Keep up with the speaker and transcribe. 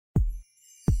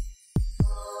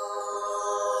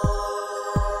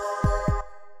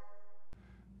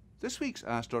This week's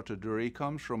Ask Dr. Durie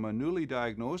comes from a newly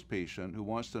diagnosed patient who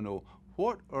wants to know,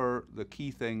 what are the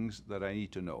key things that I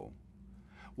need to know?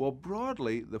 Well,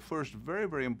 broadly, the first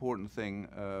very important thing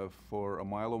for a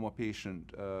myeloma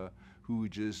patient who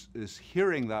just is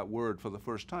hearing that word for the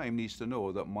first time needs to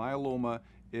know that myeloma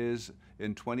is,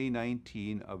 in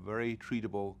 2019, a very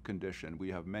treatable condition.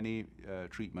 We have many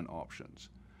treatment options.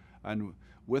 And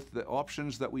with the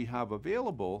options that we have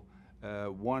available,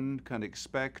 one can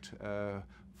expect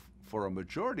for a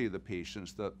majority of the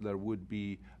patients that there would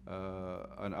be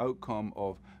an outcome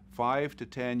of 5 to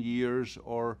 10 years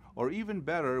or even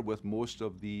better with most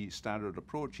of the standard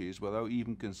approaches without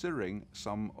even considering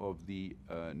some of the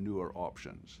newer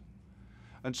options.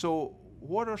 And so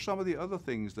what are some of the other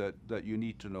things that you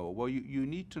need to know? Well, you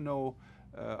need to know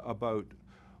about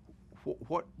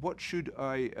what should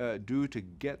I do to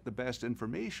get the best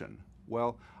information?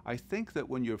 Well, I think that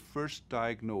when you're first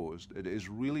diagnosed, it is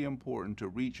really important to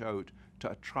reach out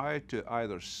to try to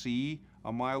either see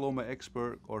a myeloma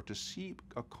expert or to seek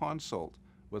a consult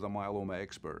with a myeloma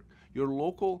expert. Your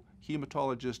local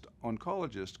hematologist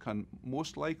oncologist can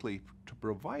most likely to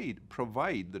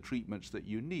provide the treatments that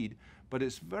you need, but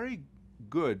it's very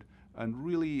good and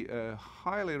really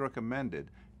highly recommended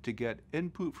to get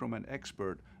input from an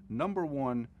expert, number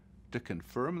one, to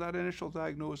confirm that initial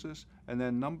diagnosis, and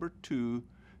then number two,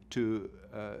 to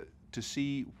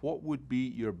see what would be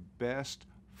your best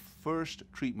first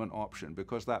treatment option,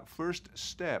 because that first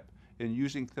step in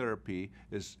using therapy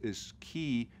is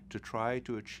key to try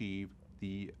to achieve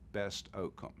the best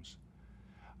outcomes.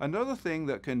 Another thing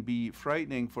that can be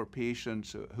frightening for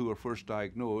patients who are first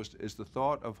diagnosed is the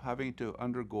thought of having to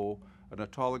undergo an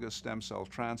autologous stem cell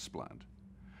transplant.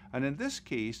 And in this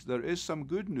case, there is some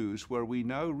good news where we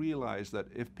now realize that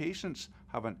if patients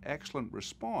have an excellent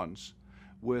response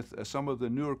with some of the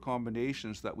newer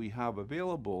combinations that we have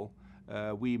available,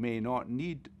 we may not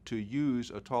need to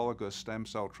use autologous stem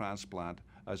cell transplant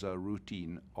as a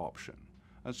routine option.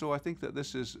 And so I think that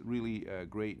this is really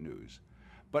great news.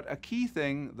 But a key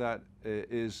thing that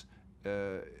is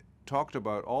talked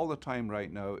about all the time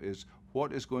right now is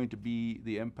what is going to be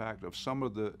the impact of some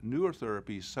of the newer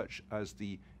therapies, such as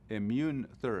the immune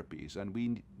therapies. And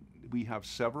we have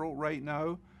several right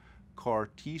now: CAR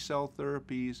T-cell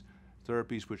therapies,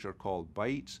 therapies which are called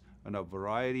BiTEs, and a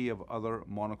variety of other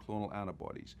monoclonal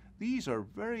antibodies. These are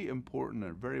very important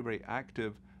and very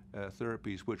active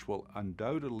therapies which will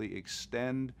undoubtedly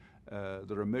extend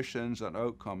the remissions and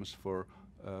outcomes for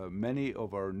many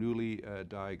of our newly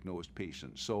diagnosed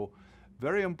patients. So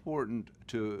very important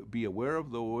to be aware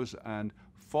of those and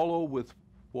follow with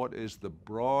what is the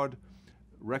broad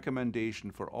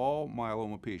recommendation for all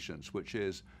myeloma patients, which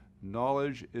is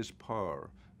knowledge is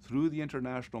power. Through the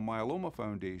International Myeloma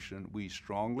Foundation, we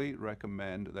strongly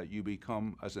recommend that you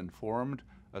become as informed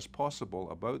as possible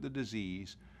about the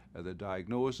disease, the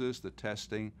diagnosis, the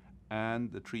testing,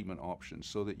 and the treatment options,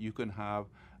 so that you can have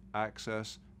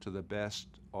access to the best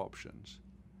options.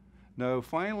 Now,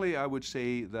 finally, I would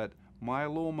say that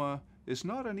myeloma is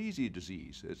not an easy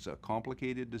disease. It's a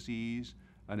complicated disease,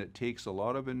 and it takes a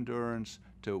lot of endurance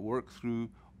to work through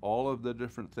all of the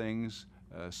different things,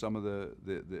 some of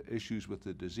the issues with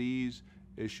the disease,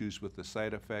 issues with the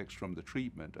side effects from the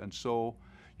treatment. And so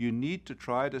you need to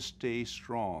try to stay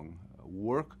strong.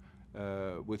 Work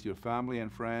with your family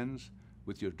and friends,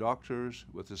 with your doctors,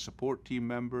 with the support team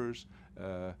members,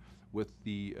 with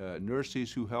the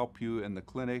nurses who help you in the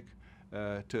clinic,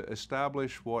 to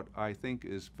establish what I think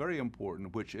is very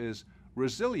important, which is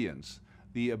resilience,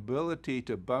 the ability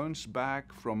to bounce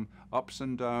back from ups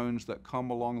and downs that come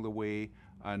along the way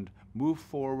and move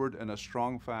forward in a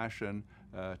strong fashion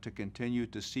to continue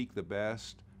to seek the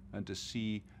best and to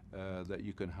see that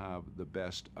you can have the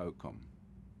best outcome.